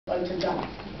unto God.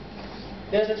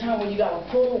 There's a time when you got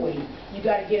to pull away. You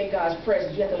got to get in God's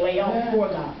presence. You have to lay out before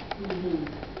God.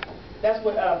 That's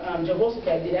what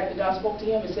Jehoshaphat did after God spoke to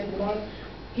him and said,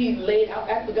 he laid out,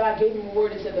 after God gave him a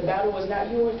word and said the battle was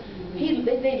not yours,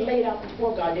 they laid out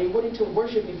before God. They went into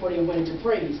worship before they went into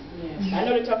praise. I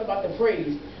know they talk about the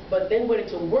praise, but they went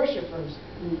into worship first.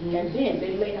 And then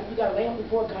they laid out. You got to lay out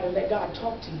before God and let God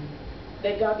talk to you.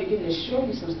 Let God begin to show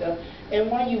you some stuff.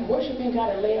 And while you worshiping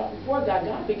God and lay out before God,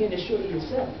 God begin to show you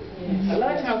yourself. A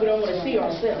lot of times we don't want to see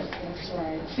ourselves.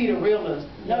 See the real us.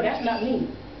 No, that's not me.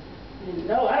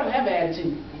 No, I don't have an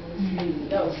attitude.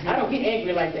 No, I don't get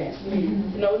angry like that.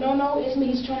 No, it's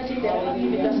me. He's trying to take that out of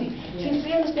you because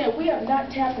see, understand, we have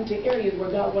not tapped into areas where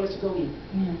God wants us to go in.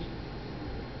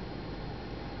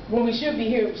 When we should be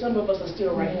here, some of us are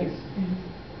still right here.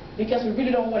 Because we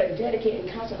really don't want to dedicate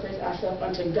and consecrate ourselves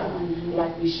unto God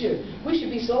like we should. We should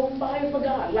be so on fire for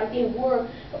God, like they were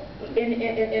in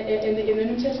the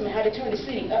New Testament, how they turned the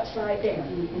city upside down.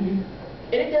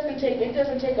 And it doesn't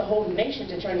take a whole nation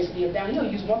to turn the city down. He'll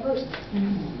use one person.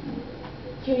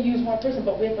 He'll use one person,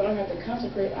 but we have to learn how to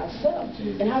consecrate ourselves.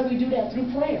 And how do we do that? Through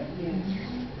prayer.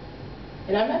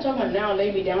 And I'm not talking about now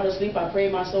lay me down to sleep, I pray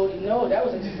my soul. No,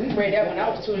 we prayed that when I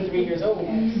was 2 and 3 years old.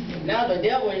 Now the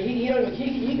devil, he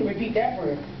can repeat that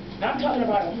prayer. Now I'm talking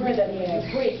about a prayer that when you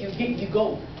pray, you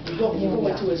go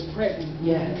into his presence.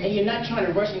 And you're not trying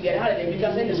to rush and get out of there,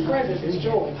 because in his presence is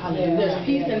joy. There's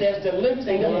peace and there's deliverance,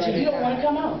 and you don't want to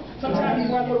come out. Sometimes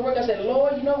before I go to work, I say,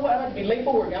 Lord, you know what? I'm going to be late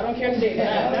for work. I don't care today.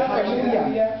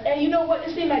 And you know what?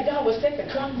 It seemed like God was set to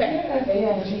come back.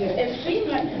 It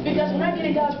seemed like, because when I get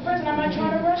in God's presence, I'm not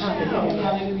trying to rush out.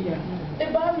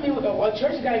 It bothers me with a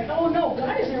church guy. Oh no,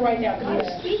 God is here right now. God is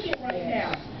speaking right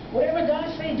now. Whatever God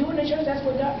say, do in the church. That's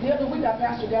what God. The other week, our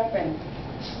pastor got finished.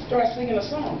 Started singing a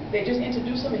song. They just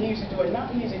introduced him, and he used to do it. Not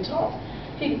he usually talk.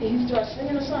 He started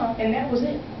singing a song, and that was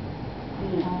it.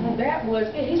 That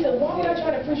was it. He said, "Why would I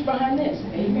try to preach behind this?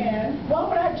 Amen. Why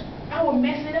would I would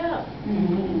mess it up."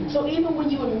 So even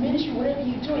when you're in ministry, whatever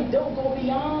you're doing, don't go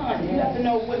beyond. You have to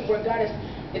know where God is.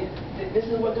 This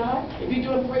is what God. If you're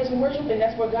doing praise and worship, then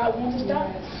that's where God wants to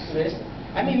stop. Listen.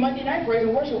 I mean, Monday night praise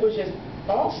and worship was just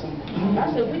awesome. I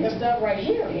said, we can start right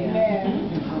here.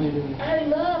 I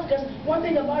love, because one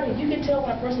thing about it, you can tell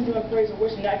when a person doing praise and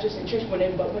worship, not just in church, but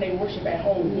when they worship at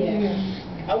home.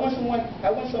 I went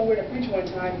somewhere to preach one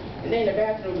time, and then in the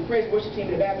bathroom, the praise worship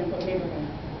team in the bathroom put me in.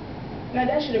 Now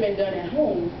that should have been done at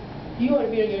home. You ought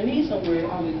to be on your knees somewhere,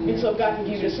 so God can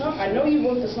give you the song. I know you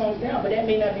wrote the songs down, but that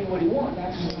may not be what He wants.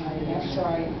 That's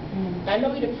right. I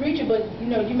know you're the preacher, but you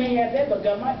may have that, but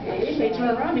God it may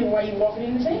turn around me while you're walking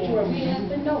in the sanctuary. We have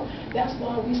to know. That's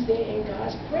why we stay in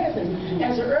God's presence.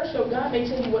 As an usher, God may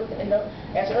tell you what,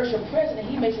 as an usher president,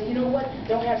 He may say, you know what,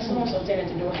 don't have so-and-so stand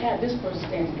at the door, have this person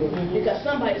stand at the door, because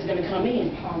somebody's going to come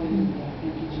in.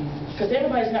 Because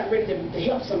everybody's not ready to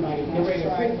help somebody. They're ready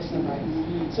to pray for somebody.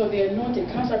 So the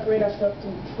anointed, consecrate ourselves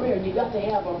through prayer. You got to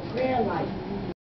have a prayer life.